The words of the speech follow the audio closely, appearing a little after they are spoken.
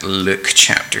Luke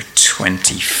chapter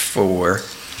 24,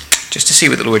 just to see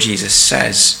what the Lord Jesus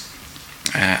says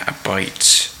about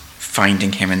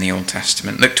finding him in the Old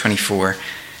Testament. Luke 24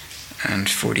 and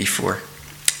 44.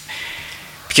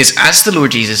 Because as the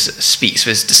Lord Jesus speaks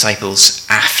with his disciples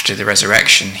after the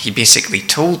resurrection, he basically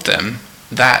told them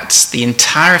that the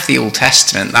entire of the Old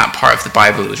Testament, that part of the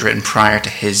Bible that was written prior to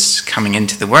his coming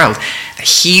into the world, that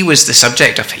he was the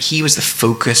subject of it, he was the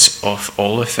focus of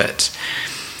all of it.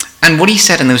 And what he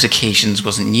said on those occasions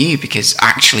wasn't new, because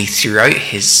actually throughout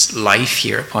his life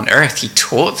here upon earth, he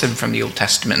taught them from the Old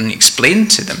Testament and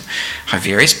explained to them how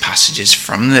various passages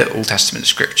from the Old Testament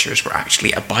scriptures were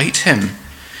actually about him.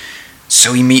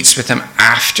 So he meets with them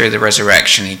after the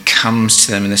resurrection. He comes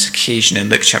to them on this occasion in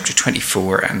Luke chapter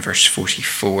 24 and verse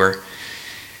 44.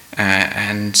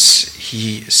 And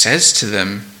he says to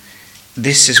them,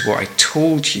 "This is what I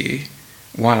told you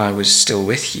while I was still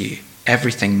with you.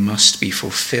 Everything must be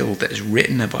fulfilled that is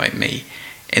written about me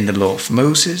in the law of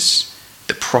Moses,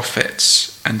 the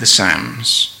prophets, and the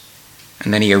Psalms."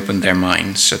 And then he opened their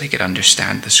minds so they could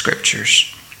understand the scriptures.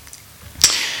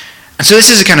 And so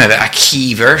this is a kind of a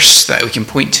key verse that we can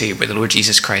point to where the Lord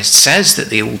Jesus Christ says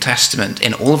that the Old Testament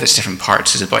in all of its different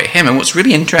parts is about him. And what's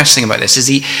really interesting about this is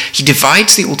he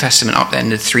divides the Old Testament up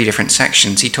then into three different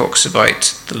sections. He talks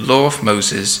about the law of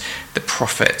Moses, the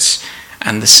prophets,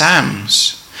 and the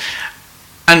Psalms.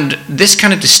 And this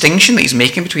kind of distinction that he's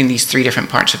making between these three different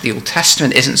parts of the Old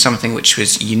Testament isn't something which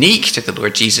was unique to the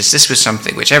Lord Jesus. This was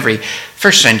something which every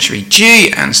first century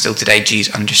Jew and still today Jews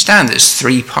understand. There's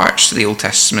three parts to the Old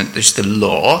Testament. There's the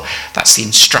law. That's the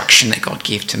instruction that God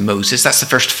gave to Moses. That's the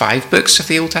first 5 books of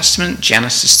the Old Testament,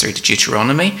 Genesis through to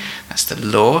Deuteronomy. That's the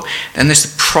law. Then there's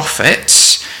the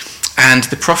prophets. And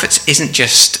the prophets isn't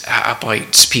just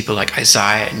about people like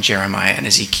Isaiah and Jeremiah and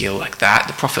Ezekiel like that.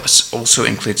 The prophets also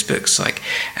includes books like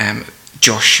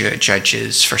Joshua,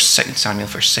 Judges, 1st, 2nd Samuel,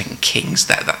 1st, 2nd Kings.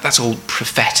 That's all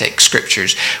prophetic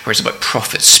scriptures, where it's about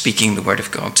prophets speaking the word of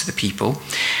God to the people.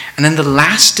 And then the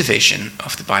last division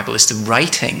of the Bible is the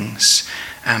writings.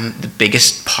 The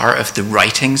biggest part of the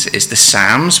writings is the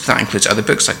Psalms, but that includes other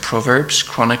books like Proverbs,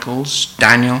 Chronicles,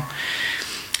 Daniel.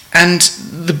 And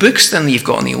the books then that you've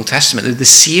got in the Old Testament, they're the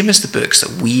same as the books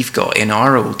that we've got in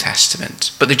our Old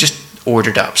Testament, but they're just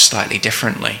ordered up slightly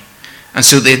differently. And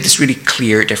so there's this really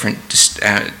clear different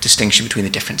distinction between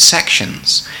the different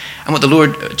sections. And what the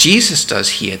Lord Jesus does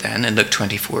here then in Luke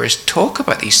 24 is talk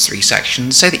about these three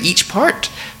sections, say that each part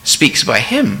speaks about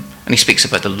him. And he speaks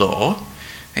about the law,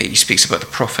 he speaks about the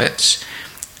prophets,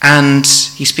 and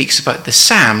he speaks about the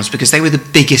Psalms, because they were the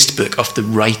biggest book of the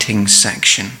writing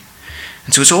section.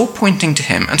 And so it's all pointing to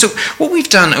him. And so what we've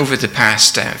done over the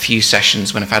past few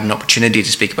sessions when I've had an opportunity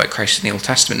to speak about Christ in the Old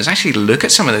Testament is actually look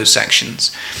at some of those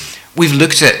sections. We've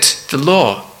looked at the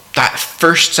law, that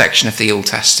first section of the Old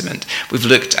Testament. We've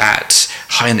looked at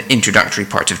how in the introductory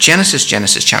parts of Genesis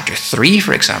chapter 3,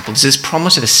 for example, there's this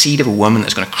promise of a seed of a woman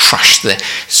that's going to crush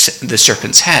the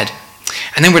serpent's head.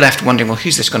 And then we're left wondering, well,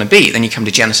 who's this going to be? Then you come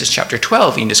to Genesis chapter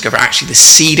 12 and you discover actually the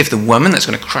seed of the woman that's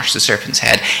going to crush the serpent's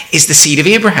head is the seed of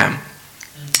Abraham.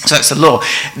 So that's the law.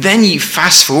 Then you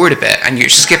fast forward a bit, and you're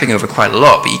skipping over quite a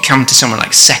lot, but you come to somewhere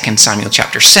like 2 Samuel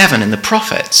chapter 7 in the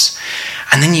prophets.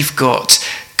 And then you've got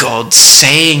God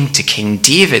saying to King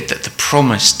David that the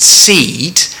promised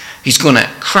seed who's going to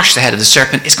crush the head of the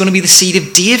serpent is going to be the seed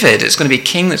of David. It's going to be a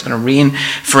king that's going to reign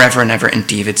forever and ever in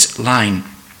David's line.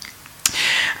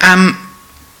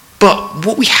 But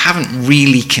what we haven't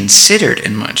really considered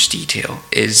in much detail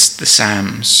is the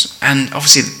Psalms. And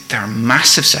obviously they're a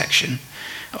massive section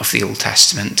of the Old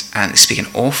Testament, and they speak an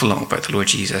awful lot about the Lord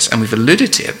Jesus, and we've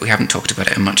alluded to it, but we haven't talked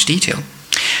about it in much detail.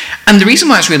 And the reason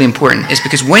why it's really important is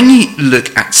because when you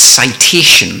look at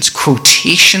citations,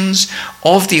 quotations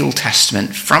of the Old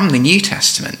Testament from the New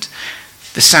Testament,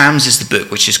 the Psalms is the book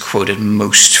which is quoted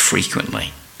most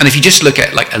frequently. And if you just look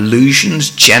at like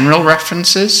allusions, general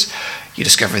references, you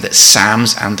discover that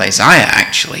Psalms and Isaiah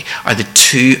actually are the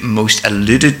two most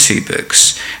alluded to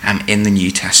books in the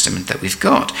New Testament that we've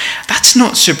got. That's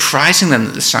not surprising then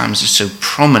that the Psalms are so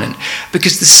prominent,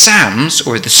 because the Psalms,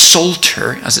 or the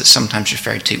Psalter as it's sometimes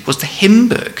referred to, was the hymn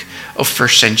book of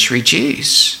first century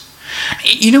Jews.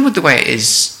 You know what the way it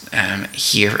is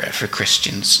here for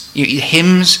Christians?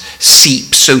 Hymns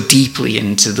seep so deeply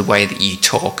into the way that you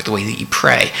talk, the way that you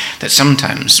pray, that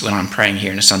sometimes when I'm praying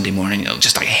here on a Sunday morning, it'll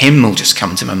just like a hymn will just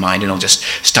come to my mind and I'll just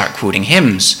start quoting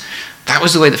hymns. That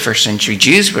was the way the first century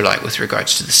Jews were like with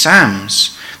regards to the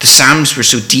Psalms. The Psalms were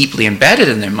so deeply embedded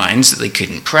in their minds that they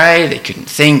couldn't pray, they couldn't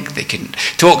think, they couldn't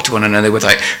talk to one another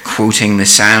without quoting the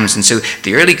Psalms. And so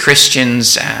the early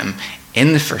Christians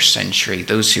in the first century,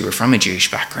 those who were from a Jewish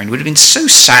background would have been so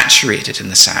saturated in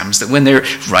the Psalms that when they're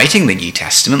writing the New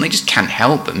Testament, they just can't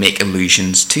help but make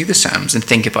allusions to the Psalms and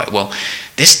think about, well,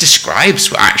 this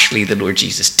describes what actually the Lord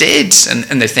Jesus did.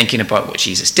 And they're thinking about what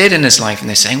Jesus did in his life, and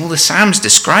they're saying, well, the Psalms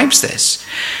describes this.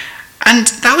 And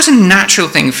that was a natural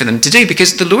thing for them to do,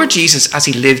 because the Lord Jesus, as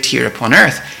he lived here upon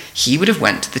earth, he would have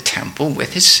went to the temple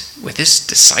with his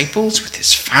disciples, with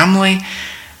his family,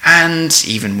 and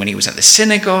even when he was at the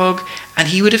synagogue, and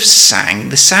he would have sang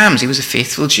the Psalms. He was a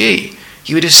faithful Jew.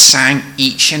 He would have sang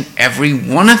each and every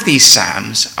one of these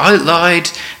Psalms out loud,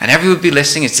 and everyone would be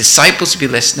listening, his disciples would be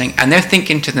listening, and they're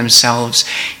thinking to themselves,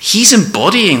 he's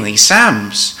embodying these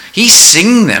Psalms. He's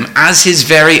singing them as his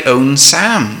very own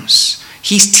Psalms.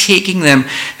 He's taking them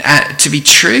to be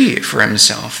true for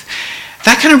himself.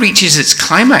 That kind of reaches its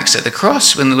climax at the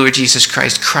cross when the Lord Jesus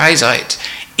Christ cries out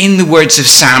in the words of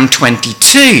Psalm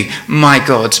 22, my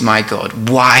God,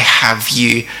 why have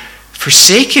you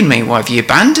forsaken me? Why have you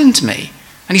abandoned me?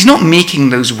 And he's not making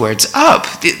those words up.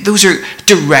 Those are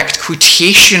direct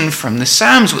quotation from the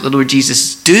Psalms. What the Lord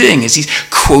Jesus is doing is he's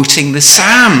quoting the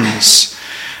Psalms.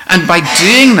 And by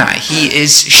doing that, he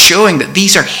is showing that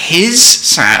these are his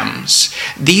Psalms.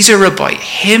 These are about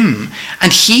him.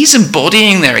 And he's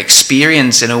embodying their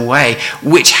experience in a way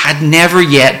which had never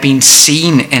yet been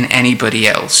seen in anybody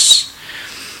else.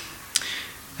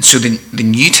 And so the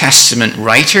New Testament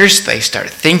writers, they start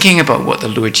thinking about what the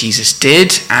Lord Jesus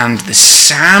did, and the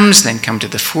Psalms then come to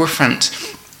the forefront,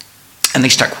 and they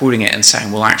start quoting it and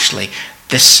saying, well, actually,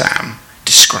 this Psalm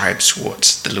describes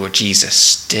what the Lord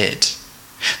Jesus did.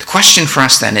 The question for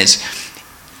us then is,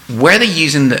 were they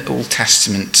using the Old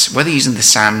Testament, were they using the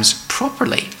Psalms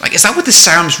properly? Like, is that what the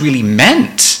Psalms really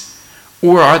meant?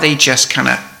 Or are they just kind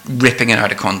of ripping it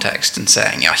out of context and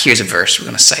saying, yeah, here's a verse, we're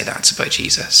going to say that's about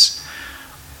Jesus?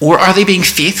 Or are they being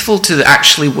faithful to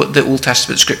actually what the Old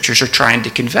Testament scriptures are trying to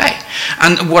convey?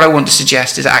 And what I want to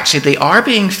suggest is actually they are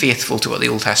being faithful to what the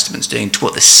Old Testament's doing, to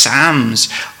what the Psalms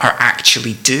are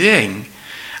actually doing.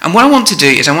 And what I want to do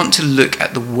is I want to look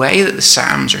at the way that the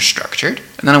Psalms are structured,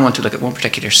 and then I want to look at one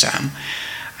particular Psalm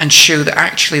and show that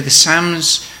actually the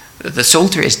Psalms, the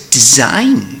Psalter is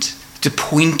designed to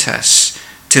point us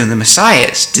to the Messiah.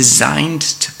 It's designed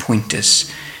to point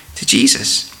us to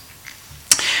Jesus.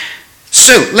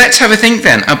 So let's have a think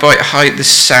then about how the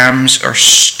Psalms are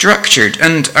structured.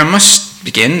 And I must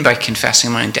begin by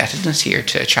confessing my indebtedness here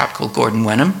to a chap called Gordon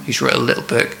Wenham, who's wrote a little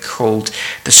book called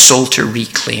The Psalter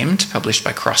Reclaimed, published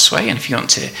by Crossway. And if you want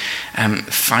to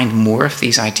find more of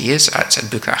these ideas, it's a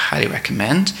book I highly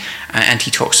recommend. And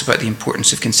he talks about the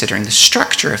importance of considering the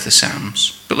structure of the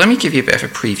Psalms. But let me give you a bit of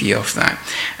a preview of that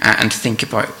and think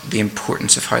about the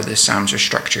importance of how the Psalms are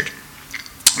structured.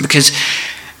 Because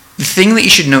the thing that you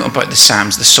should note about the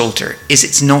Psalms, the Psalter, is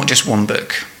it's not just one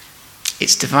book.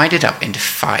 It's divided up into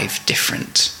 5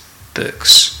 different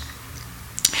books.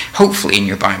 Hopefully in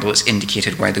your Bible it's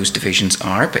indicated where those divisions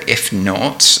are, but if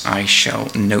not, I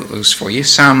shall note those for you.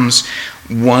 Psalms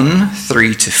 1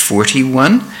 through to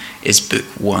 41 is book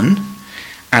 1,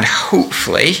 and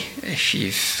hopefully, if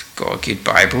you've got a good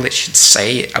Bible, it should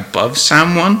say above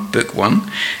Psalm 1, book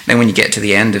 1. Then when you get to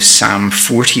the end of Psalm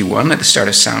 41, at the start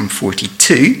of Psalm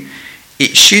 42,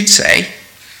 it should say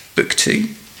book 2.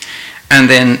 And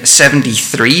then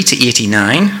 73 to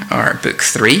 89 are book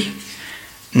 3,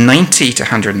 90 to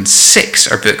 106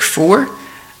 are book 4, and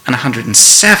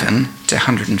 107 to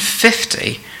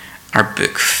 150 are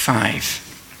book 5.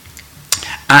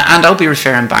 And I'll be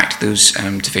referring back to those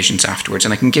divisions afterwards,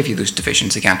 and I can give you those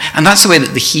divisions again. And that's the way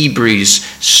that the Hebrews,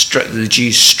 the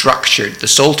Jews, structured the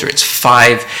Psalter. It's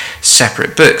 5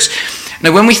 separate books.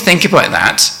 Now, when we think about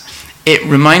that, it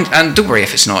reminds, and don't worry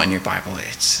if it's not in your Bible,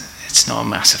 it's not a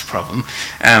massive problem,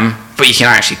 but you can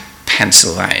actually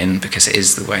pencil that in because it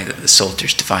is the way that the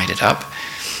Psalter's divided up.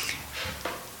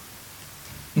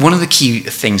 One of the key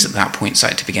things that points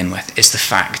out to begin with is the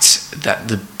fact that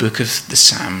the book of the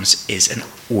Psalms is an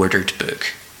ordered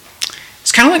book.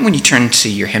 It's kind of like when you turn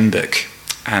to your hymn book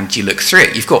and you look through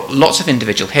it. You've got lots of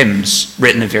individual hymns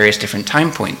written at various different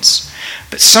time points,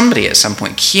 but somebody at some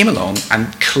point came along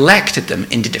and collected them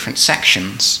into different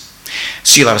sections.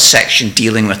 So you'll have a section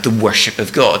dealing with the worship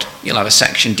of God. You'll have a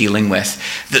section dealing with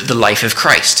the life of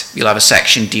Christ. You'll have a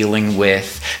section dealing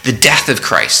with the death of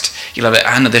Christ. You'll have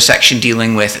another section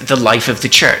dealing with the life of the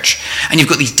church. And you've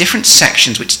got these different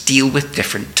sections which deal with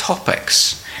different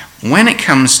topics. When it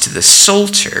comes to the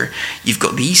Psalter, you've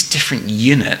got these different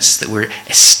units that were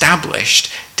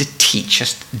established to teach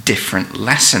us different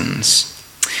lessons.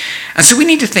 And so we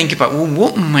need to think about, well,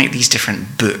 what might these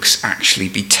different books actually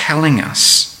be telling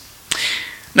us?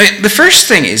 Now, the first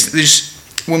thing is,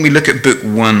 when we look at book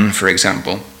 1, for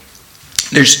example,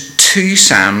 there's 2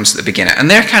 psalms that begin it, and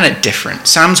they're kind of different.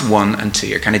 Psalms 1 and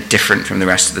 2 are kind of different from the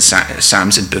rest of the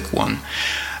psalms in book 1,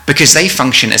 because they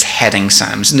function as heading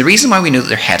psalms. And the reason why we know that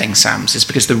they're heading psalms is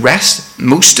because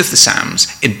most of the psalms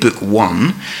in book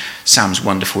 1, Psalms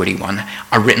 1 to 41,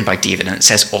 are written by David, and it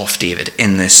says of David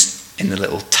in the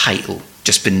little title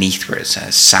just beneath where it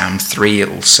says Psalm 3. It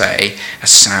will say a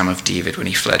psalm of David when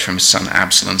he fled from his son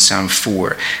Absalom. Psalm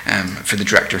 4 for the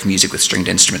director of music with stringed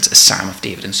instruments, a psalm of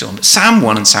David, and so on. But Psalm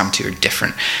 1 and Psalm 2 are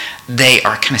different. They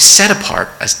are kind of set apart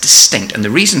as distinct, and the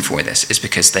reason for this is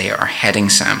because they are heading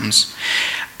psalms,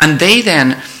 and they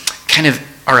then kind of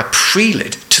are a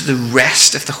prelude to the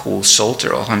rest of the whole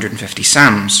Psalter, all 150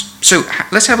 psalms. So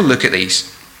let's have a look at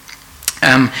these.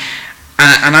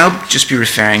 And I'll just be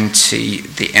referring to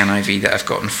the NIV that I've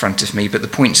got in front of me, but the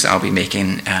points that I'll be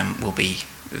making will be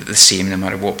the same no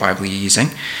matter what Bible you're using.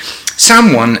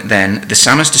 Psalm 1, then, the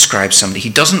psalmist describes somebody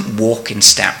who doesn't walk in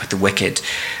step with the wicked,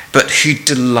 but who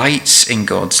delights in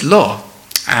God's law.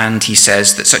 And he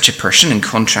says that such a person, in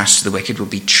contrast to the wicked, will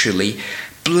be truly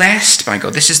blessed by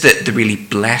God. This is the really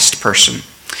blessed person.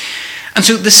 And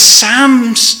so the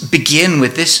Psalms begin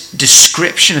with this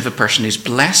description of a person who's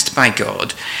blessed by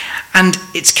God. And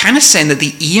it's kind of saying that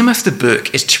the aim of the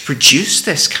book is to produce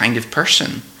this kind of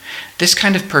person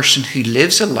who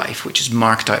lives a life which is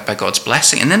marked out by God's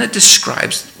blessing. And then it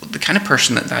describes the kind of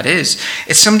person that is.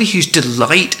 It's somebody whose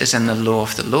delight is in the law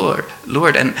of the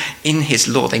Lord, and in his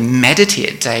law they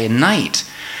meditate day and night.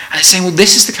 And it's saying, well,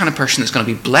 this is the kind of person that's going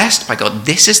to be blessed by God.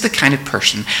 This is the kind of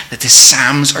person that the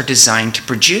Psalms are designed to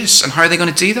produce. And how are they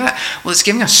going to do that? Well, it's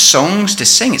giving us songs to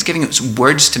sing. It's giving us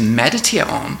words to meditate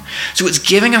on. So it's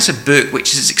giving us a book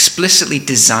which is explicitly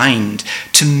designed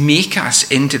to make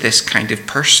us into this kind of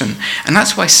person. And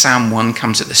that's why Psalm 1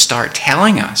 comes at the start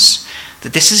telling us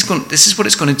that this is what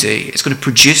it's going to do. It's going to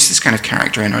produce this kind of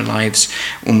character in our lives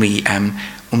when we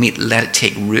let it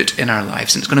take root in our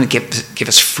lives, and it's going to give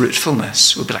us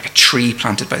fruitfulness. We'll be like a tree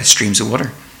planted by the streams of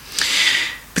water.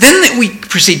 But then we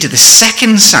proceed to the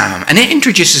second psalm, and it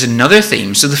introduces another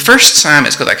theme. So the first psalm,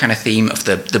 it's got that kind of theme of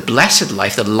the blessed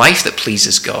life, the life that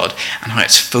pleases God, and how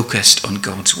it's focused on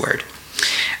God's word.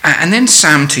 And then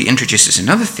Psalm 2 introduces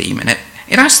another theme, and it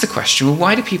asks the question, well,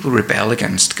 why do people rebel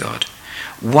against God?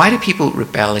 Why do people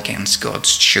rebel against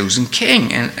God's chosen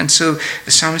king? And so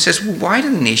the psalmist says, well, why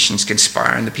do the nations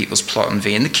conspire and the peoples plot in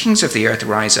vain? The kings of the earth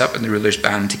rise up and the rulers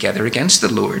band together against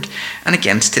the Lord and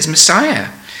against his Messiah.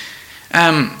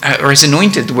 Or his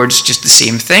anointed, the word's just the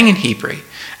same thing in Hebrew.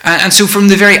 And so from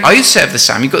the very outset of the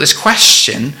psalm, you've got this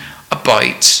question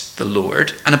about the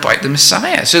Lord and about the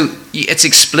Messiah. So it's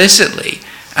explicitly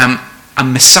a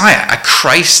Messiah, a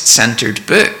Christ-centered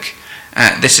book.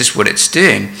 This is what it's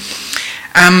doing.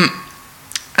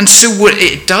 And so what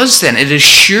it does then, it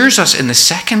assures us in the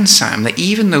second psalm that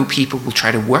even though people will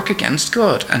try to work against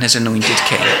God and his anointed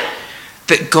king,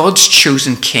 that God's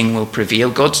chosen king will prevail,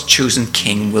 God's chosen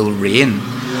king will reign.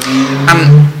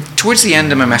 Towards the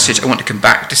end of my message, I want to come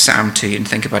back to Psalm 2 and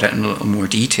think about it in a little more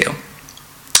detail.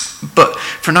 But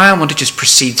for now, I want to just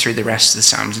proceed through the rest of the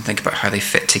Psalms and think about how they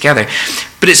fit together.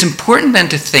 But it's important then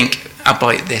to think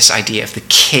about this idea of the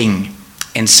king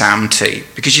in Psalm 2,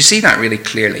 because you see that really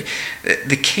clearly.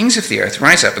 The kings of the earth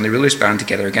rise up and the rulers band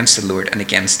together against the Lord and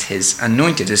against his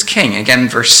anointed, his king. Again,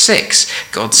 verse 6,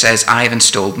 God says, I have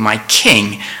installed my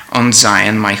king on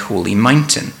Zion, my holy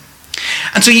mountain.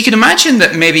 And so you can imagine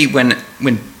that maybe when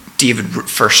David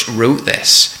first wrote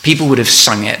this, people would have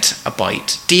sung it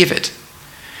about David.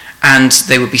 And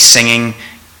they would be singing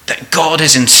that God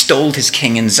has installed his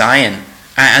king in Zion.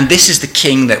 And this is the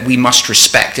king that we must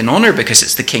respect and honor because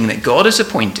it's the king that God has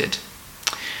appointed.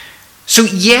 So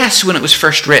yes, when it was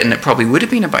first written, it probably would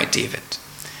have been about David.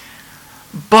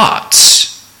 But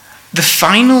the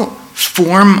final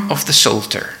form of the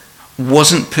Psalter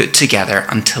wasn't put together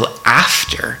until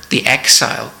after the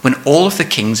exile, when all of the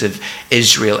kings of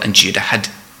Israel and Judah had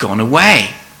gone away.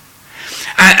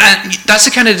 And that's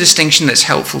the kind of distinction that's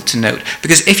helpful to note,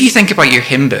 because if you think about your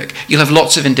hymn book, you'll have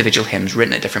lots of individual hymns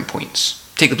written at different points.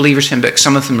 Take the Believer's Hymn Book,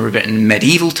 some of them were written in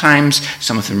medieval times,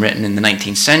 some of them written in the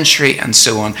 19th century, and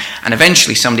so on, and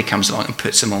eventually somebody comes along and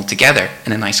puts them all together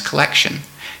in a nice collection.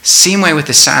 Same way with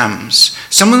the Psalms.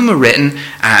 Some of them were written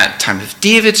at the time of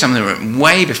David, some of them were written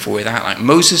way before that, like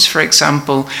Moses, for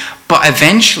example, but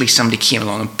eventually somebody came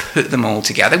along and put them all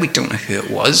together. We don't know who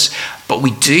it was, but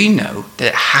we do know that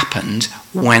it happened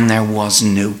when there was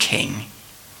no king.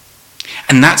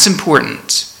 And that's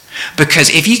important,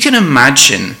 because if you can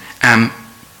imagine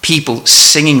people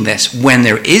singing this when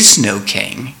there is no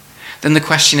king, then the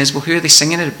question is, well, who are they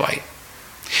singing it about?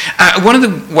 One of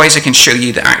the ways I can show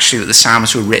you that actually that the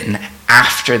Psalms were written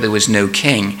after there was no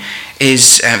king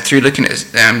is through looking at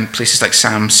places like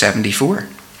Psalm 74.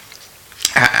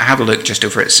 Have a look just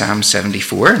over at Psalm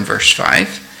 74 in verse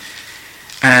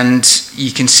 5. And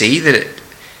you can see that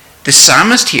the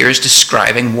psalmist here is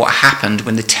describing what happened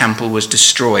when the temple was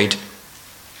destroyed.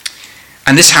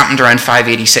 And this happened around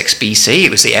 586 BC.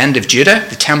 It was the end of Judah.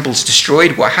 The temple's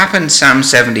destroyed. What happened? Psalm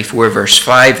 74 verse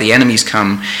 5. The enemies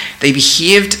come. They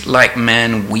behaved like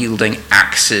men wielding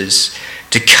axes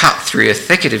to cut through a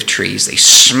thicket of trees. They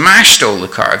smashed all the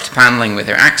carved paneling with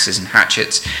their axes and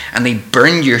hatchets, and they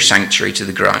burned your sanctuary to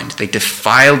the ground. They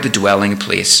defiled the dwelling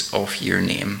place of your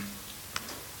name.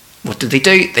 What did they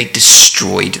do? They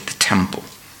destroyed the temple.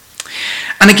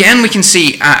 And again, we can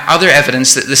see other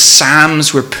evidence that the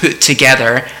Psalms were put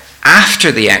together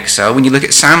after the exile. When you look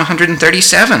at Psalm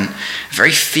 137, a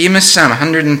very famous Psalm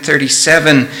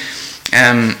 137,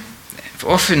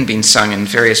 often been sung in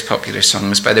various popular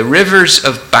songs. By the rivers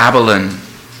of Babylon,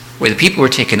 where the people were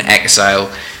taken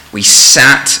exile, we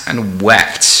sat and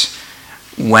wept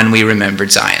when we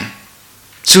remembered Zion.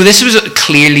 So this was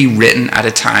clearly written at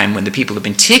a time when the people had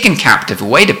been taken captive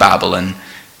away to Babylon.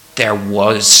 There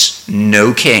was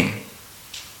no king.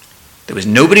 There was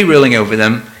nobody ruling over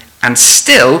them, and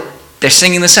still they're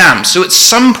singing the Psalms. So at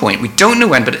some point, we don't know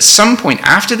when, but at some point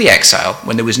after the exile,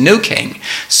 when there was no king,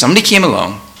 somebody came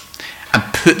along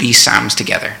and put these Psalms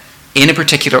together in a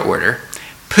particular order,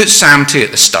 put Psalm 2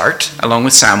 at the start, along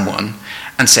with Psalm 1,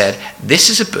 and said, this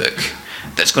is a book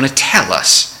that's going to tell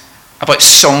us about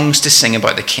songs to sing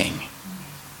about the king.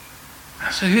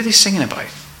 So who are they singing about?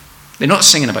 They're not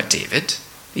singing about David.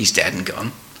 He's dead and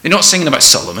gone. They're not singing about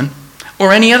Solomon,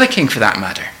 or any other king for that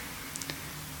matter.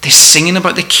 They're singing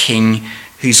about the king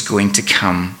who's going to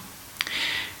come.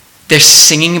 They're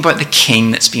singing about the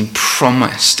king that's been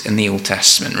promised in the Old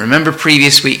Testament. Remember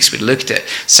previous weeks we looked at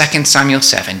 2 Samuel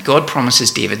 7. God promises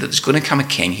David that there's going to come a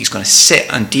king who's going to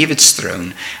sit on David's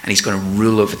throne and he's going to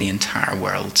rule over the entire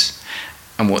world.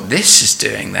 And what this is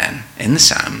doing then in the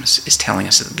Psalms is telling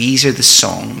us that these are the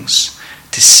songs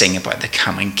to sing about the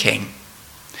coming king.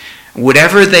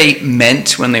 Whatever they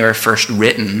meant when they were first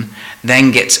written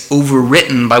then gets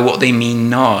overwritten by what they mean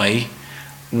now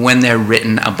when they're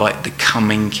written about the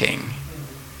coming king.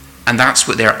 And that's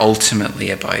what they're ultimately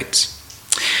about.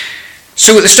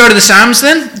 So at the start of the Psalms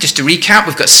then, just to recap,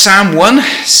 we've got Psalm 1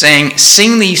 saying,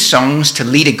 sing these songs to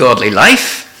lead a godly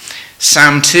life.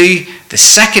 Psalm 2, the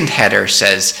second header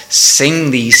says,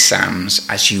 sing these Psalms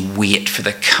as you wait for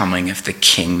the coming of the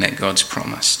king that God's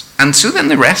promised. And so then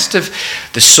the rest of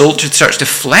the Psalter starts to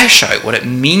flesh out what it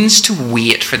means to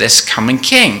wait for this coming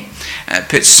king. It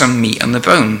puts some meat on the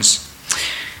bones.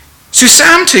 So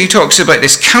Psalm 2 talks about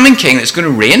this coming king that's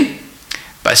going to reign.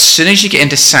 But as soon as you get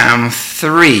into Psalm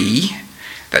 3,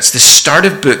 that's the start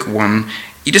of book 1,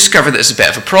 you discover that there's a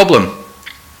bit of a problem.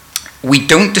 We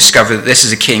don't discover that this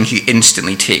is a king who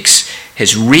instantly takes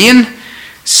his reign.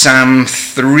 Psalm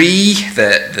 3,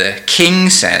 the king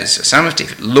says, a Psalm of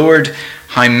David, Lord,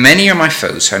 how many are my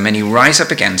foes? How many rise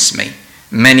up against me?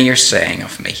 Many are saying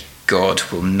of me, God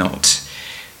will not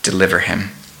deliver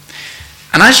him.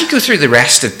 And as you go through the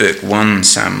rest of book 1,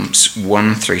 Psalms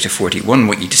 1 through to 41,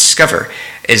 what you discover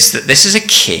is that this is a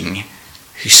king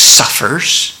who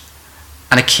suffers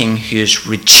and a king who is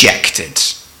rejected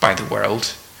by the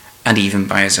world and even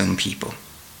by his own people.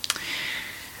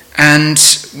 And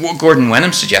what Gordon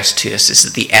Wenham suggests to us is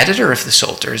that the editor of the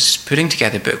Psalters, putting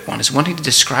together book 1, is wanting to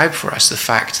describe for us the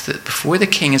fact that before the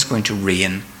king is going to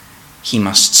reign, he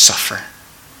must suffer.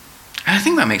 And I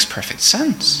think that makes perfect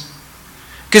sense.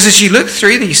 Because as you look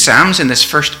through these Psalms in this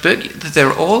first book,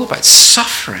 they're all about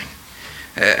suffering.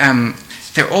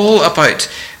 They're all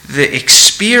about the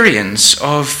experience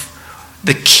of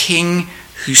the king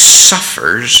who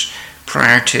suffers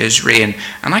prior to his reign.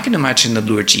 And I can imagine the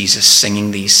Lord Jesus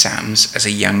singing these Psalms as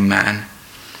a young man.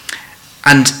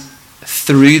 And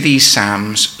through these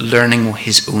Psalms, learning what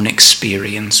his own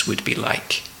experience would be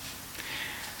like.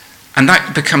 And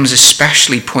that becomes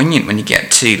especially poignant when you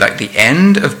get to like the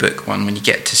end of book 1, when you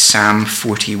get to Psalm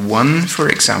 41, for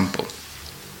example.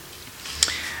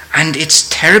 And it's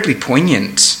terribly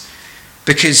poignant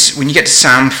because when you get to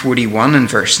Psalm 41 and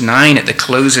verse 9, at the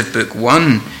close of book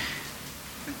 1,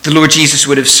 the Lord Jesus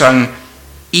would have sung,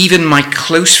 even my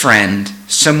close friend,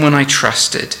 someone I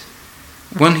trusted,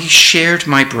 one who shared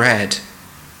my bread,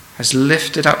 has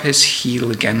lifted up his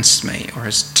heel against me or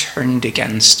has turned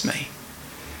against me.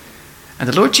 And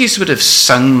the Lord Jesus would have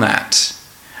sung that,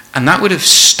 and that would have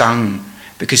stung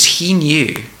because he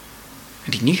knew,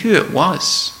 and he knew who it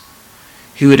was,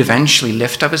 who would eventually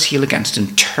lift up his heel against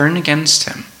and turn against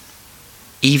him.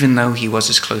 even though he was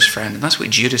his close friend. And that's what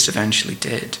Judas eventually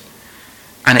did.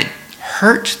 And it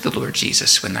hurt the Lord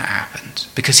Jesus when that happened,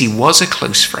 because he was a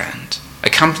close friend,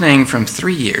 accompanying for him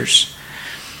 3 years.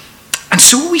 And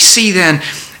so what we see then,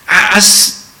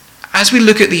 as we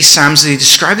look at these psalms, they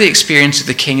describe the experience of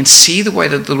the king and see the way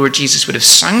that the Lord Jesus would have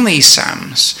sung these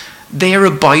psalms. They are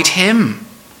about him.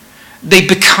 They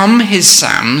become his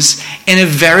psalms in a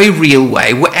very real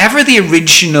way. Whatever the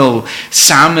original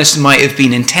psalmist might have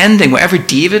been intending, whatever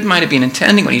David might have been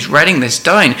intending when he's writing this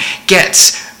down,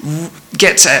 gets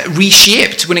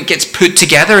reshaped when it gets put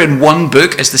together in one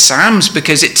book as the Psalms,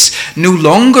 because it's no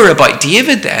longer about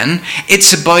David then.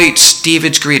 It's about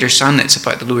David's greater son. It's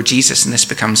about the Lord Jesus, and this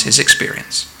becomes his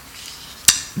experience.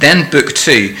 Then book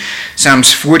 2,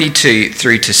 Psalms 42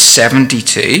 through to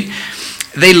 72.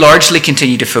 They largely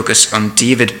continue to focus on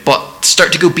David, but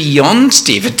start to go beyond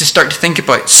David to start to think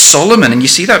about Solomon. And you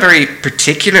see that very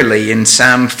particularly in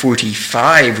Psalm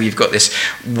 45. We've got this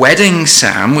wedding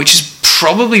psalm, which is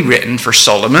probably written for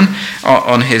Solomon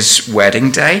on his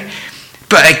wedding day.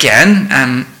 But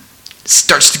again,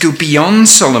 starts to go beyond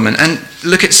Solomon. And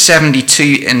look at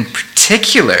 72 in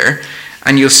particular,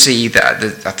 and you'll see that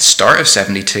at the start of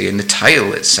 72, in the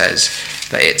title, it says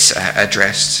that it's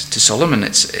addressed to Solomon.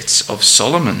 It's of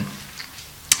Solomon.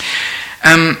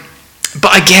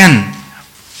 But again,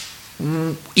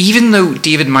 even though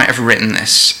David might have written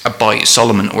this about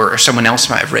Solomon, or someone else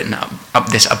might have written up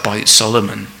this about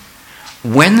Solomon,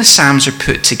 when the Psalms are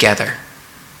put together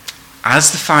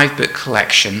as the 5-book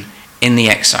collection in the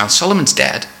exile, Solomon's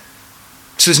dead.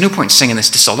 So there's no point singing this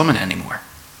to Solomon anymore.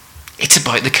 It's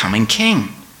about the coming king.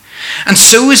 And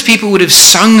so as people would have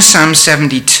sung Psalm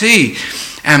 72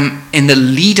 in the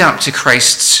lead up to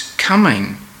Christ's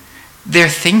coming, they're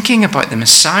thinking about the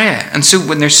Messiah. And so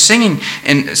when they're singing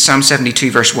in Psalm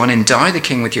 72 verse 1, endow the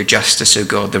king with your justice, O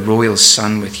God, the royal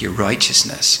son with your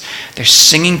righteousness, they're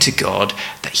singing to God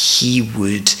that he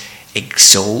would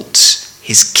exalt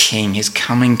his king, his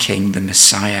coming king, the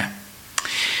Messiah.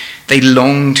 They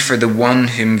longed for the one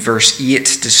whom verse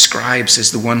 8 describes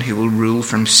as the one who will rule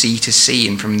from sea to sea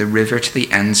and from the river to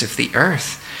the ends of the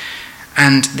earth.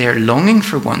 And they're longing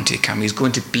for one to come. He's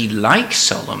going to be like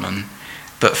Solomon,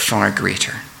 but far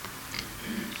greater.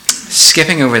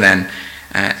 Skipping over then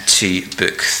to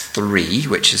book 3,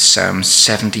 which is Psalms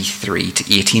 73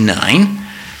 to 89,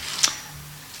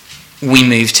 we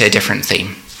move to a different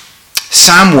theme.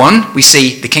 Psalm 1, we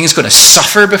see the king's going to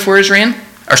suffer before his reign.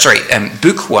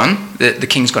 Book 1, the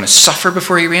king's going to suffer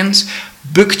before he reigns.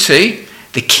 Book 2,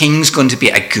 the king's going to be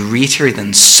a greater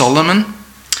than Solomon.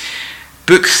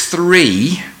 Book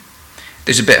 3,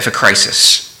 there's a bit of a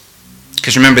crisis.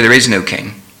 Because remember, there is no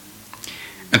king.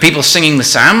 And people singing the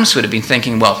Psalms would have been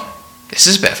thinking, well, this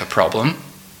is a bit of a problem.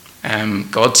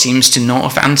 God seems to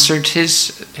not have answered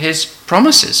his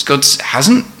promises. God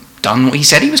hasn't done what he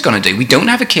said he was going to do. We don't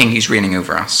have a king who's reigning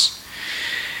over us.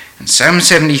 And Psalm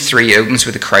 73 opens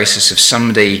with a crisis of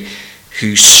somebody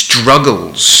who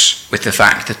struggles with the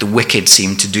fact that the wicked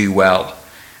seem to do well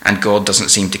and God doesn't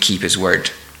seem to keep his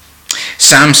word.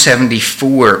 Psalm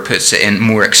 74 puts it in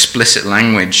more explicit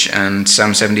language, and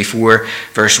Psalm 74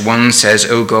 verse 1 says,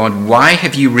 O God, why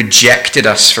have you rejected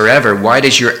us forever? Why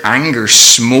does your anger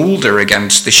smolder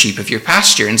against the sheep of your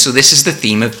pasture? And so this is the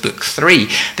theme of book 3,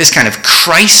 this kind of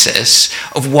crisis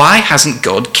of why hasn't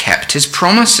God kept his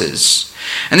promises?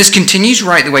 And this continues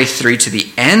right the way through to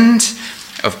the end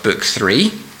of book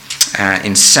 3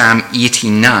 in Psalm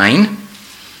 89.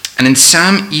 And in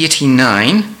Psalm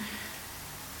 89,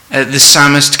 the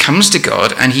psalmist comes to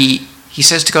God and he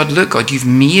says to God, look, God, you've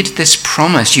made this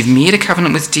promise. You've made a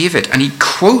covenant with David. And he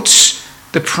quotes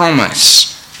the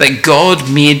promise that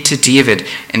God made to David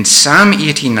in Psalm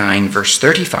 89, verse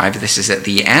 35. This is at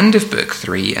the end of book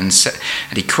 3. And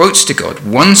he quotes to God,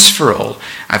 once for all,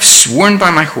 I've sworn by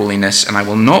my holiness, and I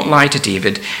will not lie to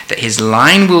David, that his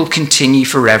line will continue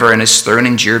forever and his throne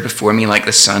endure before me like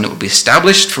the sun. It will be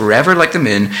established forever like the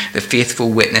moon, the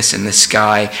faithful witness in the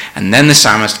sky. And then the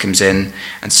psalmist comes in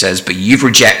and says, but you've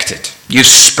rejected. You've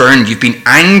spurned, you've been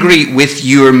angry with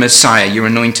your Messiah, your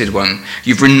anointed one.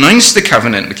 You've renounced the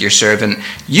covenant with your servant.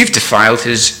 You've defiled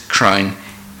his crown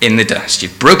in the dust.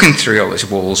 You've broken through all his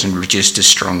walls and reduced his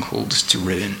strongholds to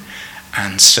ruin,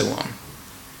 and so on.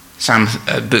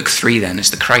 Book 3 then is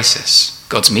the crisis.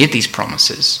 God's made these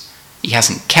promises. He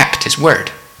hasn't kept his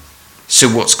word. So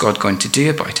what's God going to do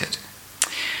about it?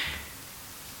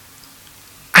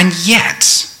 And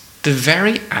yet, the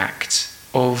very act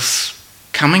of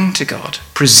coming to God,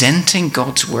 presenting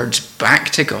God's words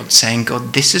back to God, saying,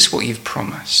 God, this is what you've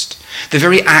promised. The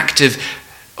very act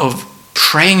of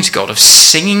praying to God, of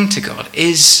singing to God,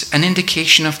 is an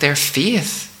indication of their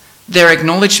faith their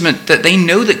acknowledgement that they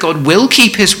know that God will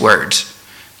keep his word.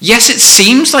 Yes, it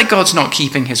seems like God's not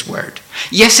keeping his word.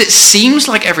 Yes, it seems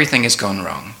like everything has gone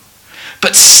wrong.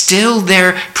 But still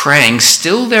they're praying,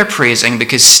 still they're praising,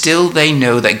 because still they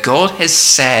know that God has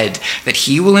said that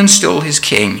he will install his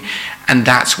king, and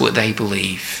that's what they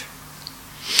believe.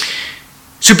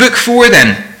 So book 4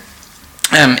 then,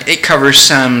 it covers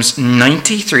Psalms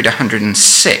 90 through to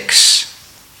 106.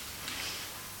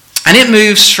 And it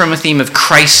moves from a theme of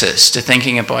crisis to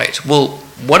thinking about, well,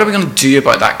 what are we going to do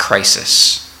about that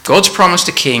crisis? God's promised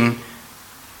a king,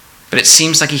 but it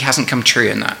seems like he hasn't come true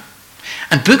in that.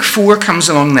 And book 4 comes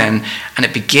along then, and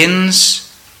it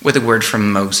begins with a word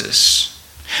from Moses.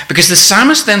 Because the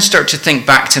psalmist then starts to think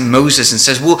back to Moses and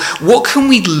says, well, what can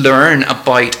we learn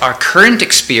about our current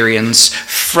experience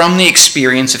from the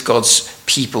experience of God's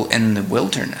people in the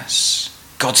wilderness?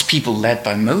 God's people led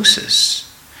by Moses.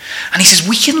 And he says,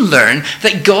 we can learn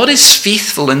that God is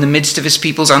faithful in the midst of his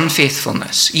people's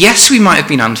unfaithfulness. Yes, we might have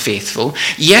been unfaithful.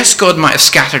 Yes, God might have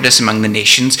scattered us among the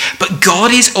nations, but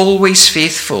God is always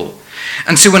faithful.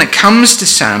 And so when it comes to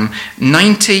Psalm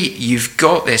 90, you've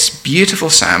got this beautiful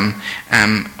psalm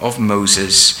of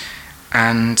Moses.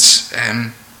 And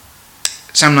Psalm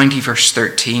 90 verse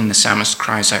 13, the psalmist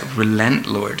cries out, relent,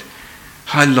 Lord.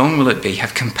 How long will it be?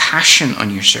 Have compassion on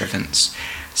your servants.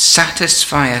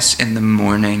 Satisfy us in the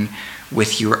morning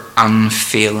with your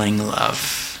unfailing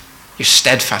love, your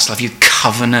steadfast love, your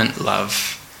covenant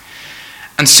love.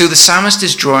 And so the psalmist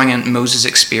is drawing on Moses'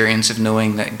 experience of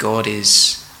knowing that God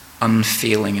is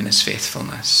unfailing in his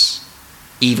faithfulness,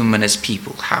 even when his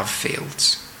people have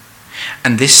failed.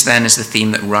 And this then is the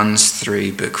theme that runs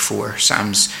through book 4,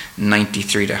 Psalms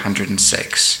 93 to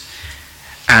 106.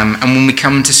 And when we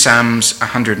come to Psalms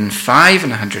 105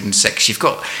 and 106, you've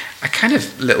got a kind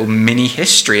of little mini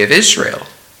history of Israel,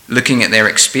 looking at their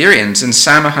experience. In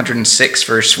Psalm 106,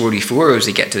 verse 44, as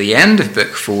we get to the end of book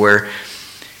 4,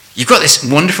 you've got this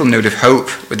wonderful note of hope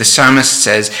where the psalmist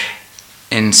says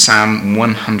in Psalm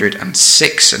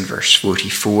 106 and verse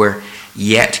 44,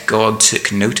 yet God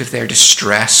took note of their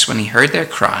distress when he heard their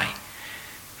cry.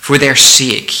 For their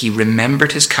sake he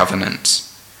remembered his covenant,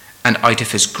 and out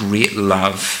of his great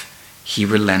love he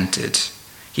relented.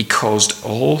 He caused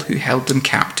all who held them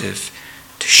captive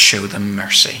to show them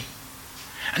mercy.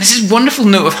 And this is a wonderful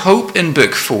note of hope in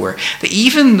book 4, that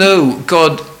even though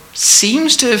God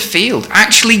seems to have failed,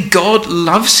 actually God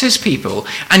loves his people,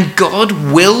 and God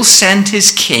will send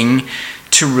his king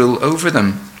to rule over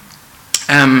them.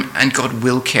 And God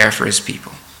will care for his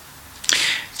people.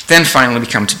 Then finally we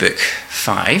come to book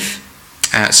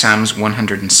 5, Psalms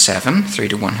 107 through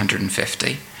to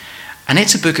 150. And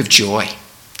it's a book of joy,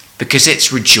 because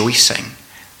it's rejoicing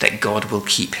that God will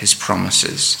keep his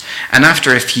promises. And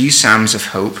after a few psalms of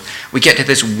hope, we get to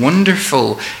this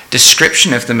wonderful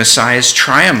description of the Messiah's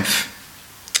triumph.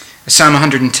 Psalm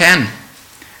 110,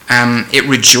 it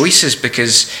rejoices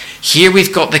because here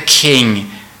we've got the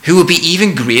king who will be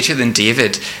even greater than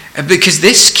David, because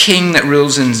this king that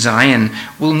rules in Zion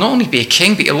will not only be a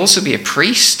king, but he'll also be a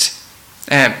priest.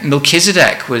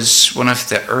 Melchizedek was one of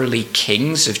the early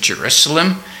kings of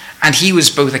Jerusalem, and he was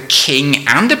both a king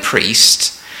and a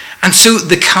priest. And so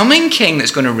the coming king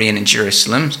that's going to reign in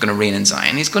Jerusalem, is going to reign in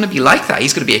Zion, he's going to be like that.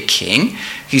 He's going to be a king.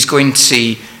 He's going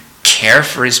to care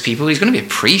for his people. He's going to be a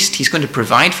priest. He's going to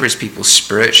provide for his people's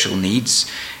spiritual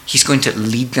needs. He's going to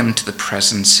lead them to the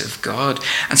presence of God.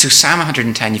 And so Psalm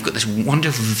 110, you've got this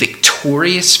wonderful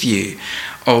victorious view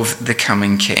of the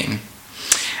coming king.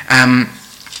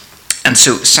 And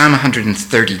so Psalm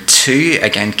 132,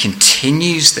 again,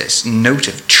 continues this note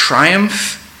of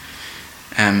triumph.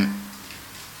 And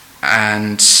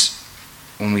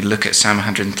when we look at Psalm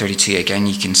 132 again,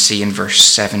 you can see in verse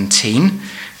 17,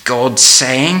 God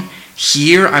saying,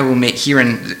 here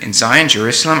in Zion,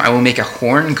 Jerusalem, I will make a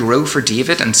horn grow for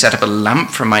David and set up a lamp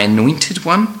for my anointed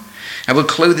one. I will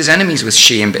clothe his enemies with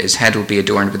shame, but his head will be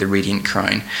adorned with a radiant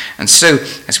crown. And so,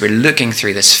 as we're looking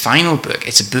through this final book,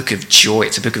 it's a book of joy,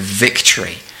 it's a book of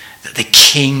victory, that the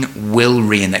king will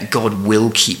reign, that God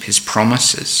will keep his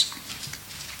promises.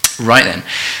 Right then,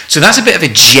 so that's a bit of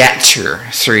a jet tour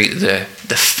through the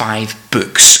 5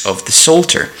 books of the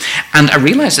Psalter. And I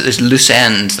realise that there's loose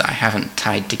ends that I haven't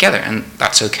tied together, and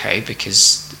that's okay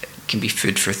because it can be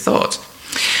food for thought.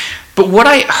 But what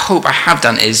I hope I have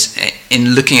done is,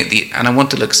 in looking at and I want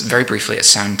to look very briefly at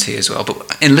Psalm 2 as well,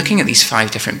 but in looking at these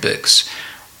 5 different books,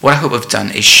 what I hope I've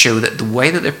done is show that the way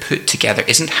that they're put together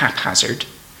isn't haphazard,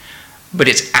 but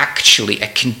it's actually a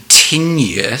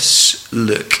continuous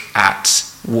look at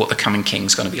what the coming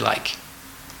king's going to be like.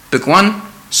 Book 1,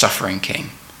 suffering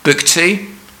king. Book 2,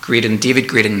 greater than David,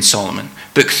 greater than Solomon.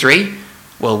 Book 3,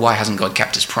 well, why hasn't God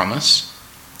kept his promise?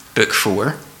 Book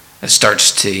 4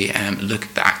 starts to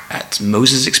look back at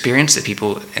Moses' experience, the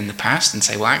people in the past, and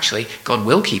say, well, actually, God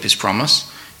will keep his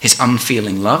promise. His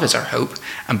unfailing love is our hope.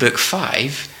 And book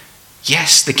 5,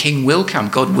 yes, the king will come.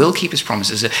 God will keep his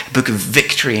promises. A book of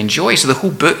victory and joy. So the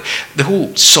whole book, the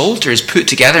whole Psalter is put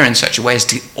together in such a way as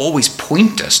to always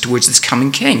point us towards this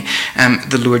coming king,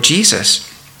 the Lord Jesus.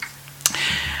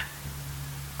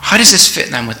 How does this fit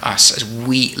then with us as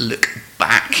we look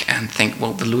back and think,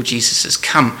 well, the Lord Jesus has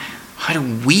come? How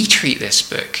do we treat this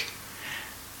book?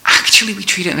 Actually, we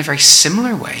treat it in a very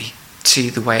similar way to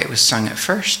the way it was sung at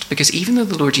first. Because even though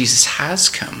the Lord Jesus has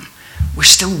come, we're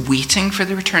still waiting for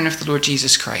the return of the Lord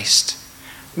Jesus Christ.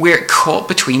 We're caught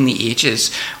between the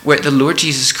ages where the Lord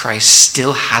Jesus Christ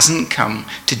still hasn't come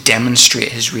to demonstrate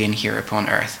his reign here upon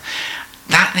earth.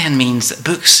 That then means that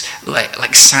books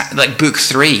like book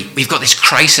 3, we've got this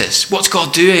crisis. What's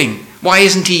God doing? Why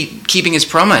isn't he keeping his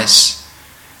promise?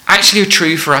 Actually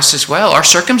true for us as well. Our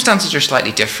circumstances are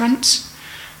slightly different,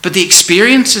 but the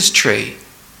experience is true.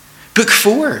 Book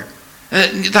 4,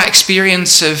 that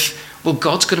experience of, well,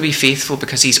 God's going to be faithful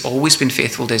because he's always been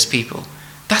faithful to his people.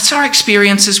 That's our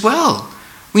experience as well.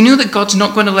 We know that God's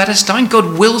not going to let us down.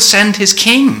 God will send his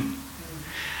king.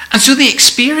 And so the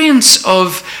experience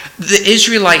of the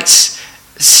Israelites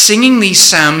singing these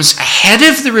psalms ahead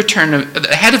of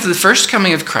the first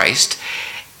coming of Christ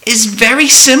is very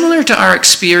similar to our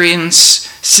experience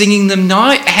singing them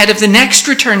now ahead of the next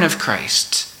return of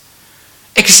Christ.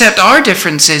 Except our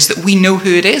difference is that we know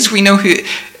who it is. We know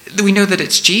that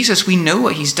it's Jesus. We know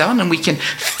what he's done, and we can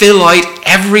fill out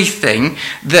everything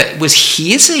that was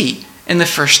hazy in the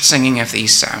first singing of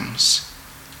these psalms.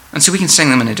 And so we can sing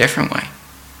them in a different way.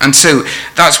 And so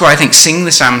that's why I think singing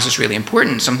the psalms is really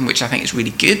important, something which I think is really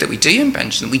good that we do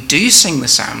mention, that we do sing the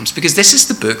psalms, because this is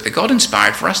the book that God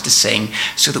inspired for us to sing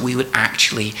so that we would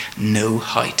actually know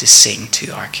how to sing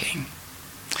to our King.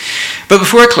 But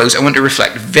before I close, I want to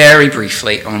reflect very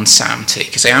briefly on Psalm 2,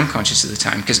 because I am conscious of the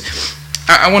time, because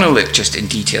I want to look just in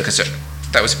detail, because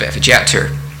that was a bit of a jet tour.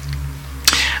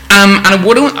 And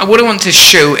what I want to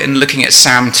show in looking at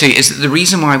Psalm 2 is that the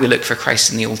reason why we look for Christ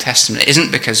in the Old Testament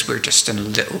isn't because we're just in a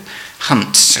little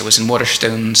hunt. I was in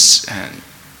Waterstones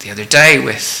the other day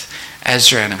with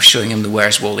Ezra, and I was showing him the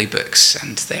Where's Wally books,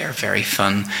 and they are very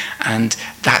fun. And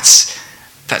that's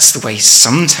the way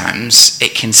sometimes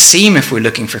it can seem if we're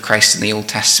looking for Christ in the Old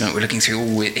Testament. We're looking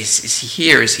through, is he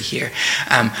here? Is he here?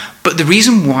 But the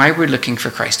reason why we're looking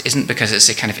for Christ isn't because it's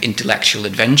a kind of intellectual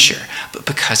adventure, but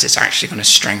because it's actually going to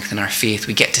strengthen our faith.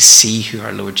 We get to see who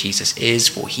our Lord Jesus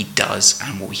is, what he does,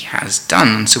 and what he has done.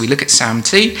 And so we look at Psalm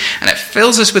 2, and it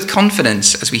fills us with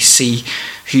confidence as we see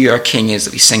who our King is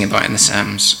that we sing about in the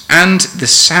Psalms. And the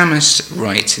psalmist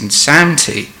writes in Psalm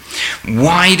 2,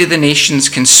 "Why do the nations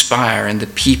conspire and the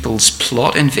peoples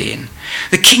plot in vain?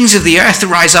 The kings of the earth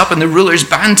rise up and the rulers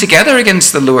band together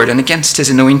against the Lord and against his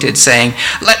anointed, saying,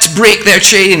 'Let's break their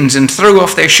chains and throw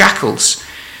off their shackles.'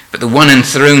 But the one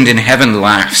enthroned in heaven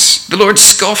laughs. The Lord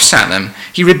scoffs at them.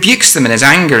 He rebukes them in his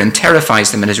anger and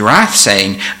terrifies them in his wrath,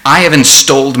 saying, 'I have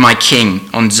installed my king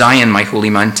on Zion, my holy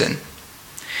mountain.'"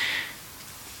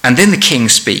 And then the king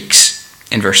speaks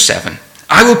in verse 7.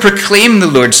 "I will proclaim the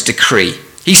Lord's decree.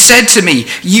 He said to me,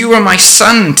 'You are my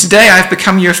son. Today I have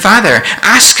become your father.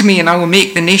 Ask me and I will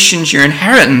make the nations your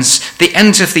inheritance, the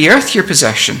ends of the earth your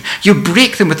possession. You'll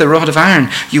break them with a rod of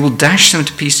iron. You will dash them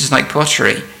to pieces like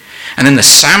pottery.'" And then the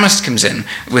psalmist comes in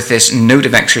with this note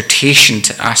of exhortation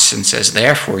to us and says,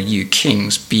 "Therefore, you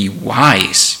kings, be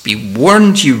wise. Be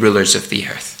warned, you rulers of the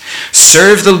earth.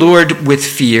 Serve the Lord with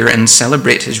fear and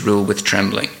celebrate his rule with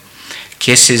trembling.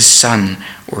 Kiss his son,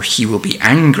 or he will be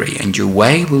angry, and your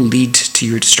way will lead to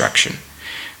your destruction.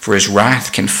 For his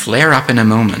wrath can flare up in a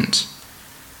moment.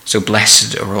 So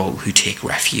blessed are all who take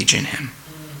refuge in him."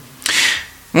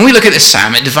 When we look at this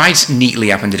psalm, it divides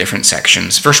neatly up into different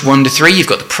sections. Verse 1 to 3, you've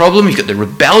got the problem, you've got the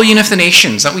rebellion of the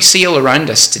nations that we see all around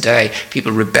us today,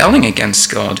 people rebelling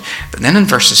against God. But then in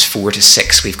verses 4 to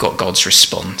 6, we've got God's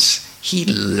response. He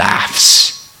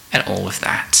laughs at all of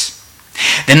that.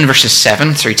 Then in verses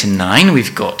 7 through to 9,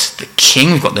 we've got the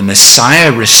king, we've got the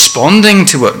Messiah responding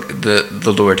to what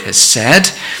the Lord has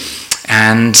said,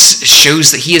 and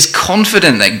shows that he is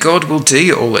confident that God will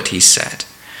do all that he said.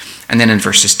 And then in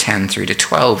verses 10 through to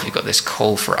 12, we've got this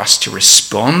call for us to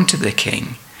respond to the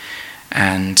king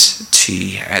and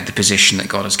to the position that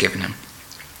God has given him.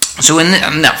 So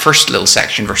in that first little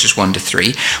section, verses 1 to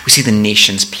 3, we see the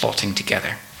nations plotting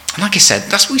together. And like I said,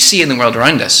 that's what we see in the world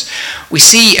around us. We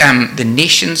see the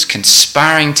nations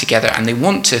conspiring together, and they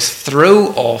want to throw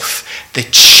off the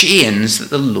chains that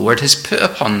the Lord has put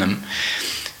upon them.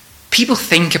 People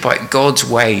think about God's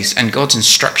ways and God's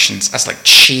instructions as like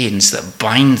chains that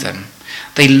bind them.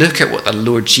 They look at what the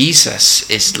Lord Jesus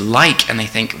is like and they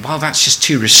think, well, that's just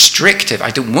too restrictive. I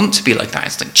don't want to be like that.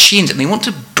 It's like chains. And they want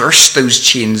to burst those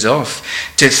chains off,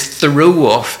 to throw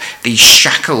off these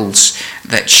shackles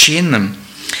that chain them.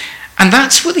 And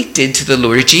that's what they did to the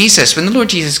Lord Jesus. When the Lord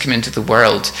Jesus came into the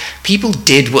world, people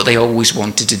did what they always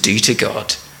wanted to do to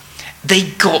God.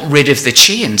 They got rid of the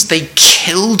chains. They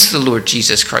killed the Lord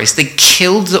Jesus Christ. They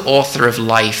killed the author of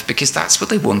life because that's what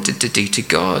they wanted to do to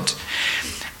God.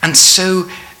 And so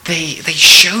they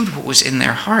showed what was in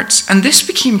their hearts. And this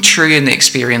became true in the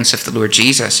experience of the Lord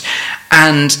Jesus.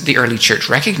 And the early church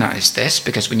recognized this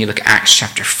because when you look at Acts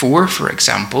chapter 4, for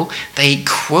example, they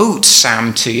quote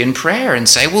Psalm 2 in prayer and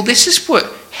say, well, this is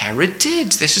what Herod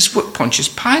did. This is what Pontius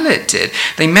Pilate did.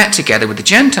 They met together with the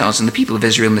Gentiles and the people of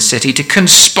Israel in the city to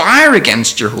conspire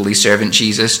against your holy servant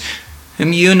Jesus,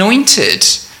 whom you anointed.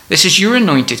 This is your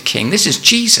anointed king. This is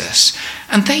Jesus.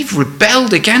 And they've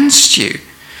rebelled against you.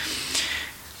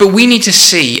 But we need to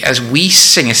see, as we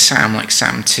sing a psalm like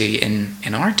Psalm 2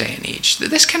 in our day and age,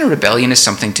 that this kind of rebellion is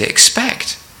something to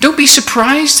expect. Don't be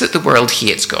surprised that the world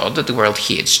hates God, that the world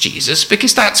hates Jesus,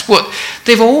 because that's what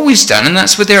they've always done, and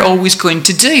that's what they're always going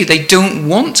to do. They don't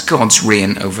want God's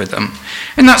reign over them.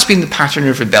 And that's been the pattern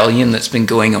of rebellion that's been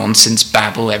going on since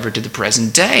Babel ever to the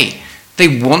present day.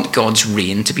 They want God's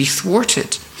reign to be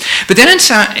thwarted. But then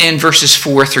in verses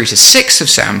 4 through to 6 of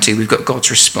Psalm 2, we've got God's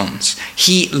response.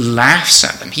 He laughs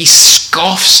at them. He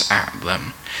scoffs at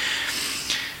them.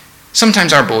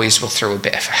 Sometimes our boys will throw a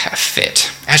bit of a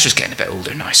fit. Ezra's getting a bit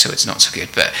older now, so it's not so good.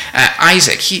 But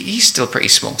Isaac, he's still pretty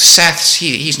small. Seth,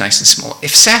 he's nice and small.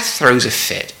 If Seth throws a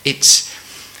fit, it's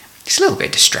a little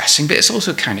bit distressing, but it's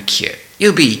also kind of cute.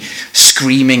 He'll be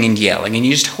screaming and yelling, and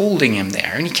you're just holding him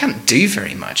there, and he can't do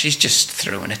very much. He's just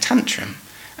throwing a tantrum.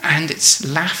 And it's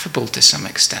laughable to some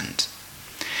extent.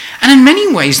 And in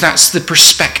many ways, that's the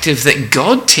perspective that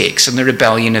God takes on the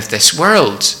rebellion of this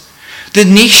world. The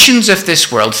nations of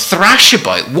this world thrash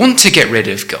about, want to get rid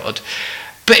of God.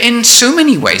 But in so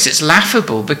many ways, it's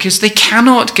laughable because they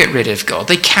cannot get rid of God.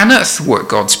 They cannot thwart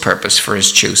God's purpose for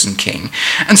his chosen king.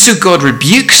 And so God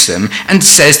rebukes them and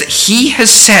says that he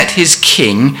has set his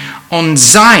king on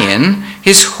Zion,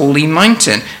 his holy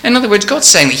mountain. In other words, God's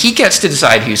saying that he gets to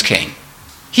decide who's king.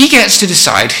 He gets to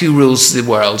decide who rules the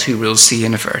world, who rules the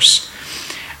universe.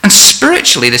 And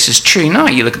spiritually, this is true now.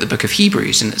 You look at the book of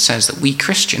Hebrews, and it says that we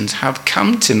Christians have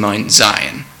come to Mount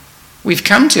Zion. We've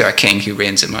come to our King who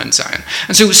reigns at Mount Zion.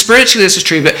 And so spiritually, this is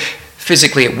true, but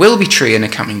physically, it will be true in a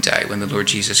coming day when the Lord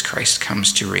Jesus Christ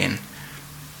comes to reign.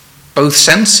 Both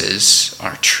senses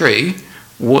are true.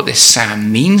 What this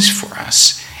psalm means for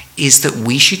us is that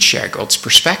we should share God's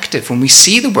perspective. When we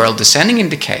see the world descending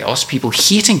into chaos, people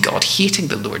hating God, hating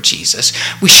the Lord Jesus,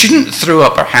 we shouldn't throw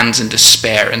up our hands in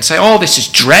despair and say, oh, this is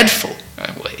dreadful.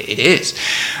 Well, it is.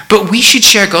 But we should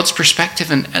share God's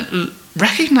perspective and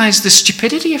recognize the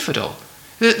stupidity of it all,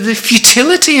 the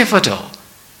futility of it all.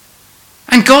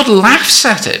 And God laughs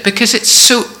at it because it's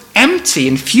so empty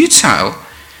and futile.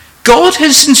 God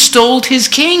has installed his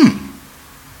king.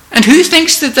 And who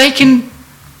thinks that they can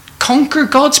conquer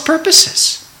God's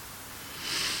purposes?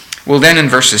 Well, then in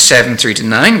verses 7 through to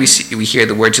 9, we hear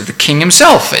the words of the king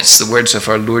himself. It's the words of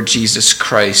our Lord Jesus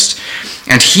Christ.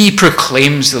 And he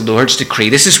proclaims the Lord's decree.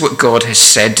 This is what God has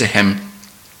said to him.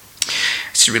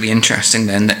 It's really interesting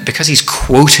then that because he's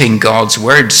quoting God's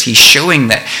words, he's showing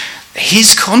that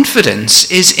his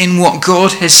confidence is in what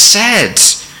God has said.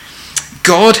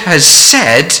 God has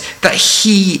said that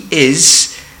he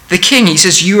is the king. He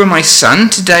says, you are my son,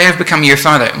 today I've become your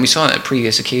father. And we saw that at a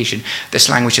previous occasion. This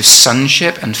language of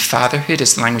sonship and fatherhood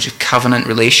is the language of covenant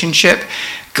relationship.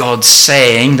 God's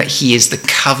saying that he is the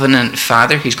covenant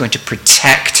father who's going to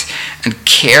protect and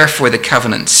care for the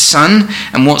covenant son.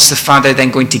 And what's the father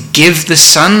then going to give the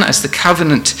son as the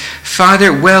covenant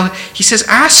father? Well, he says,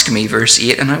 ask me, verse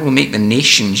 8, and I will make the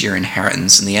nations your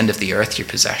inheritance and the end of the earth your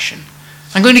possession.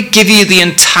 I'm going to give you the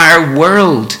entire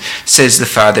world, says the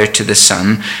Father to the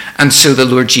Son, and so the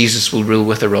Lord Jesus will rule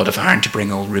with a rod of iron to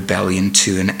bring all rebellion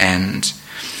to an end.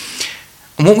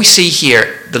 And what we see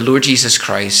here, the Lord Jesus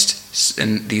Christ,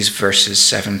 in these verses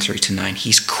 7 through to 9,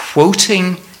 he's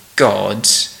quoting God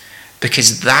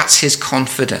because that's his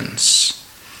confidence.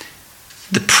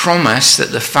 The promise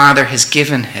that the Father has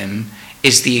given him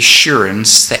is the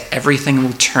assurance that everything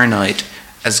will turn out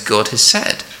as God has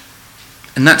said.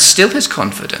 And that's still his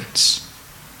confidence.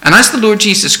 And as the Lord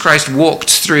Jesus Christ walked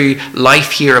through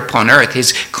life here upon earth,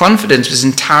 his confidence was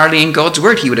entirely in God's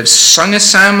word. He would have sung a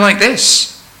psalm like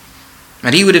this.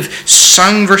 And he would have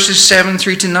sung verses 7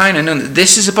 through to 9 and known that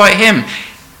this is about him.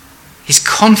 His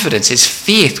confidence, his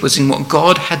faith was in what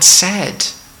God had said.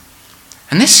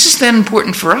 And this is then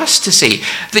important for us to see,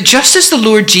 that just as the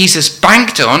Lord Jesus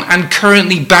banked on and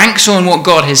currently banks on what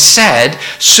God has said,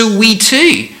 so we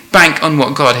too bank on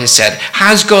what God has said.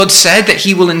 Has God said that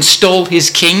he will install his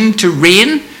king to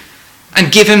reign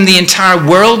and give him the entire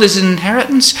world as an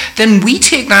inheritance? Then we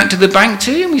take that to the bank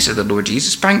too, and we say the Lord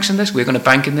Jesus banks on this, we're going to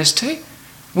bank in this too.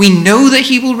 We know that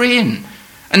he will reign.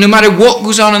 And no matter what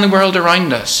goes on in the world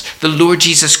around us, the Lord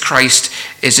Jesus Christ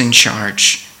is in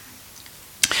charge.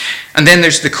 And then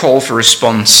there's the call for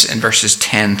response in verses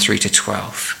 10 through to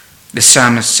 12. The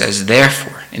psalmist says,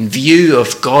 therefore, in view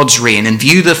of God's reign, in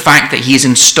view of the fact that he has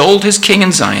installed his king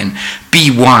in Zion,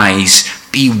 be wise,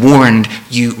 be warned,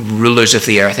 you rulers of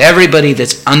the earth. Everybody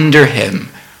that's under him,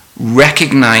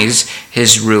 recognize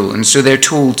his rule. And so they're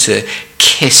told to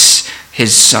kiss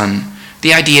his son.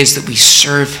 The idea is that we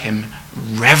serve him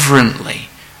reverently,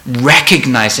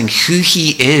 recognizing who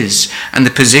he is and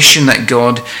the position that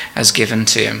God has given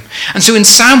to him. And so in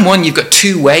Psalm 1, you've got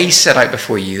two ways set out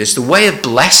before you. There's the way of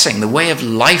blessing, the way of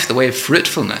life, the way of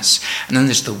fruitfulness. And then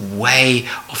there's the way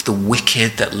of the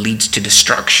wicked that leads to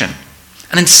destruction.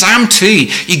 And in Psalm 2,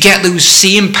 you get those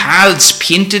same paths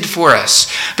painted for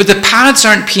us. But the paths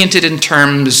aren't painted in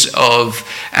terms of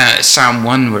Psalm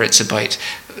 1, where it's about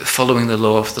following the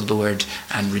law of the Lord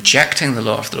and rejecting the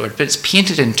law of the Lord, but it's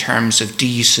painted in terms of, do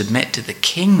you submit to the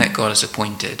king that God has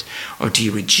appointed, or do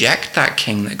you reject that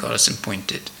king that God has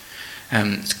appointed?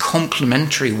 It's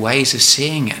complementary ways of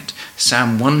seeing it.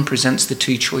 Psalm 1 presents the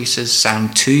two choices, Psalm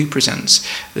 2 presents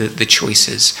the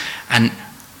choices, and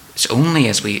it's only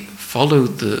as we follow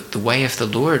the way of the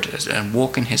Lord and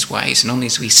walk in his ways, and only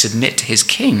as we submit to his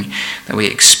king, that we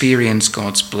experience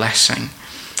God's blessing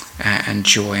and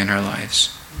joy in our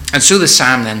lives. And so the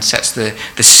psalm then sets the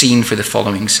scene for the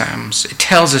following psalms. It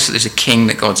tells us that there's a king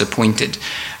that God's appointed.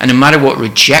 And no matter what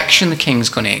rejection the king's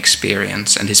going to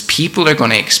experience and his people are going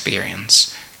to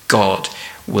experience, God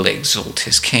will exalt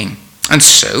his king. And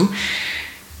so,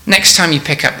 next time you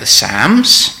pick up the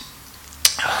psalms,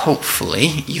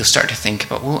 hopefully you'll start to think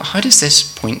about, well, how does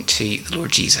this point to the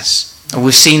Lord Jesus? Well,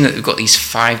 we've seen that we've got these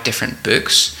 5 different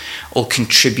books, all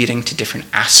contributing to different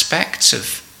aspects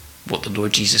of what the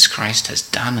Lord Jesus Christ has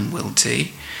done and will do.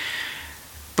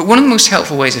 But one of the most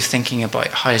helpful ways of thinking about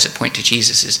how does it point to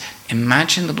Jesus is,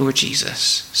 imagine the Lord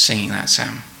Jesus singing that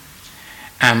psalm.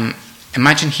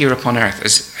 Imagine here upon earth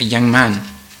as a young man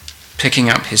picking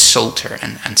up his psalter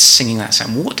and singing that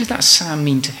psalm. What did that psalm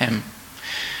mean to him?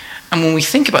 And when we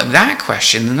think about that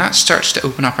question, then that starts to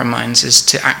open up our minds as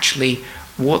to actually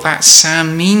what that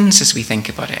psalm means as we think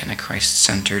about it in a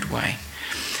Christ-centered way.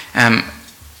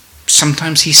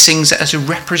 Sometimes he sings it as a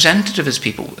representative of his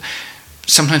people.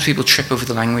 Sometimes people trip over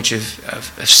the language of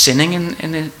sinning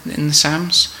in the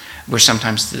Psalms, where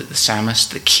sometimes the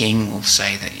psalmist, the king, will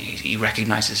say that he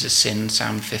recognizes his sin,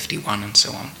 Psalm 51 and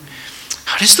so on.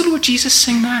 How does the Lord Jesus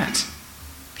sing that?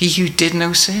 He who did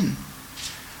no sin.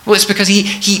 Well, it's because he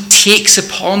takes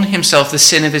upon himself the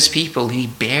sin of his people. He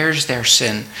bears their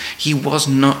sin. He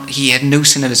had no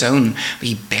sin of his own, but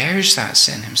he bears that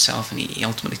sin himself, and he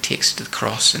ultimately takes it to the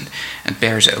cross and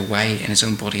bears it away in his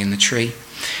own body in the tree.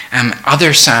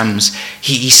 Other psalms,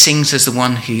 he sings as the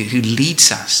one who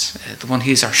leads us, the one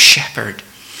who is our shepherd.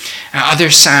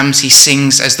 Other psalms, he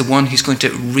sings as the one who's going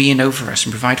to reign over us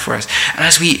and provide for us. And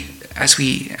as we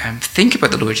think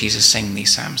about the Lord Jesus singing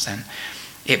these psalms, then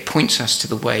it points us to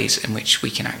the ways in which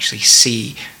we can actually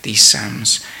see these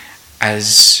psalms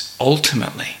as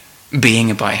ultimately being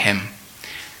about him.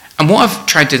 And what I've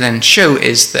tried to then show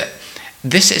is that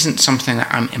this isn't something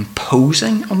that I'm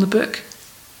imposing on the book,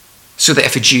 so that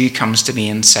if a Jew comes to me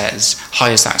and says, how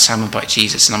is that psalm about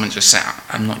Jesus? And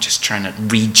I'm not just trying to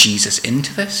read Jesus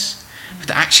into this, but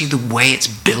that actually the way it's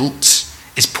built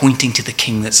is pointing to the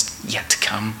king that's yet to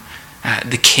come.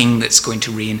 The king that's going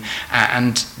to reign.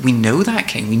 And we know that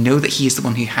king. We know that he is the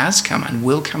one who has come and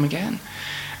will come again.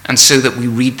 And so that we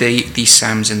read these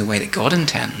psalms in the way that God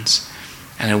intends,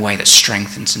 and in a way that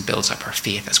strengthens and builds up our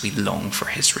faith as we long for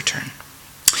his return.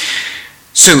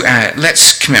 So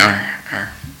let's commit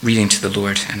our reading to the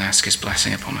Lord and ask his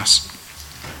blessing upon us.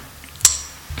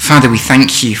 Father, we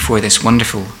thank you for this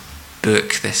wonderful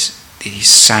book, these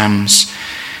psalms,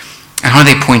 and how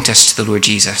they point us to the Lord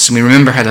Jesus. And we remember how